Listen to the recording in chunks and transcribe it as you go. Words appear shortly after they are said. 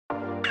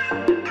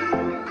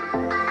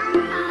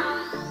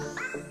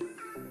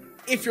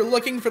If you're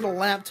looking for the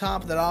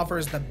laptop that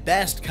offers the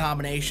best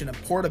combination of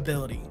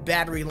portability,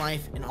 battery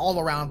life, and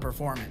all-around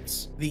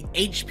performance, the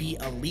HP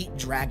Elite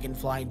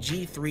Dragonfly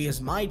G3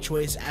 is my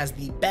choice as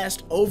the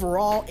best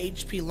overall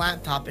HP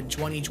laptop in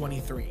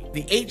 2023.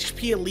 The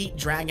HP Elite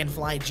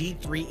Dragonfly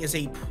G3 is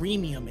a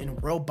premium and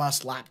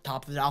robust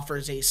laptop that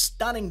offers a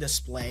stunning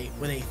display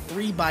with a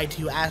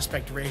 3:2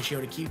 aspect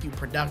ratio to keep you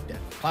productive,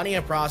 plenty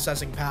of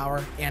processing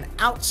power, and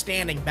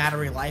outstanding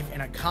battery life in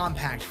a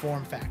compact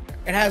form factor.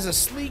 It has a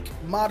sleek,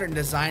 modern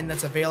design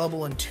that's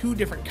available in 2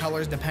 different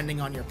colors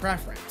depending on your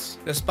preference.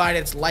 Despite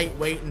its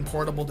lightweight and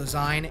portable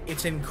design,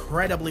 it's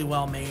incredibly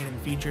well made and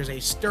features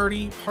a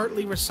sturdy,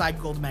 partly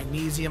recycled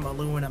magnesium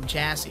aluminum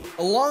chassis,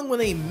 along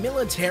with a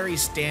military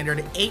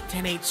standard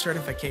 810-8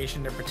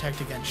 certification to protect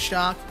against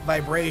shock,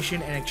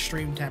 vibration, and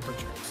extreme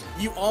temperatures.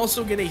 You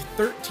also get a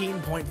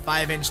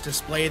 13.5-inch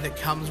display that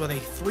comes with a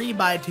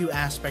 3:2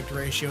 aspect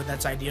ratio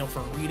that's ideal for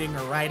reading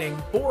or writing,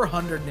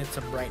 400 nits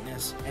of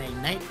brightness, and a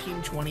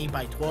 1920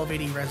 by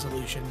 1280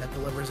 resolution that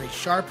delivers a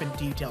sharp and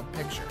detailed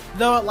picture,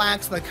 though it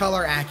lacks the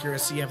color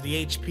accuracy of the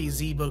HP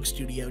ZBook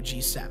Studio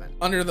G7.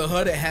 Under the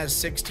hood, it has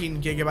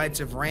 16 gigabytes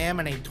of RAM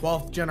and a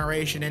 12th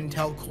generation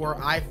Intel Core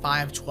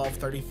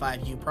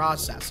i5-1235U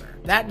processor.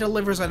 That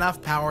delivers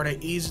enough power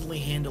to easily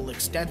handle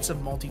extensive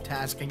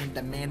multitasking and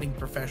demanding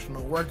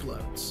professional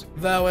workloads,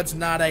 though it's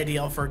not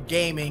ideal for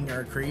gaming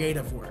or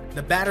creative work.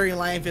 The battery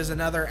life is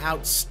another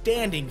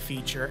outstanding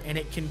feature, and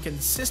it can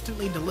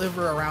consistently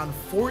deliver around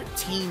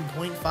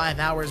 14.5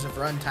 hours of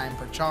runtime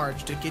per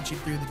charge to get you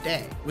through the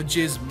day, which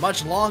is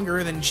much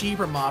longer than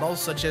cheaper models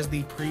such as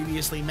the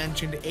previously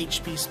mentioned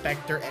HP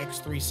Spectre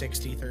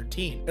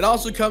X360-13. It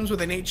also comes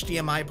with an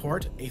HDMI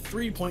port, a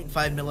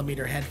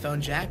 3.5mm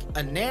headphone jack,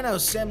 a nano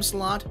SIM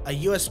slot, a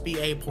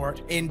USB-A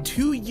port, and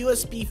 2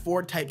 USB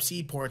 4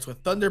 Type-C ports with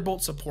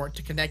Thunderbolt support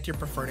to connect your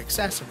preferred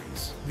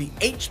accessories. The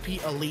HP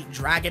Elite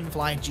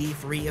Dragonfly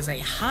G3 is a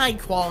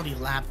high-quality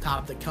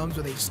laptop that comes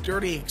with a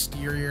sturdy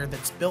exterior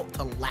that's built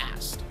to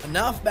last,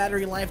 enough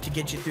battery life to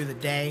get you through the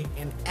day,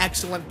 and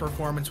excellent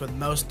performance with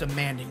most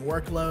demanding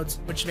workloads,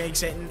 which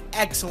makes it an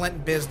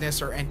excellent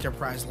business or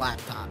enterprise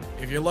laptop.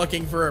 If you're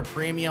looking for a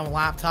premium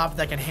laptop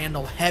that can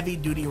handle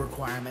heavy-duty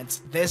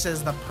requirements, this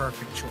is the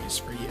perfect choice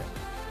for you.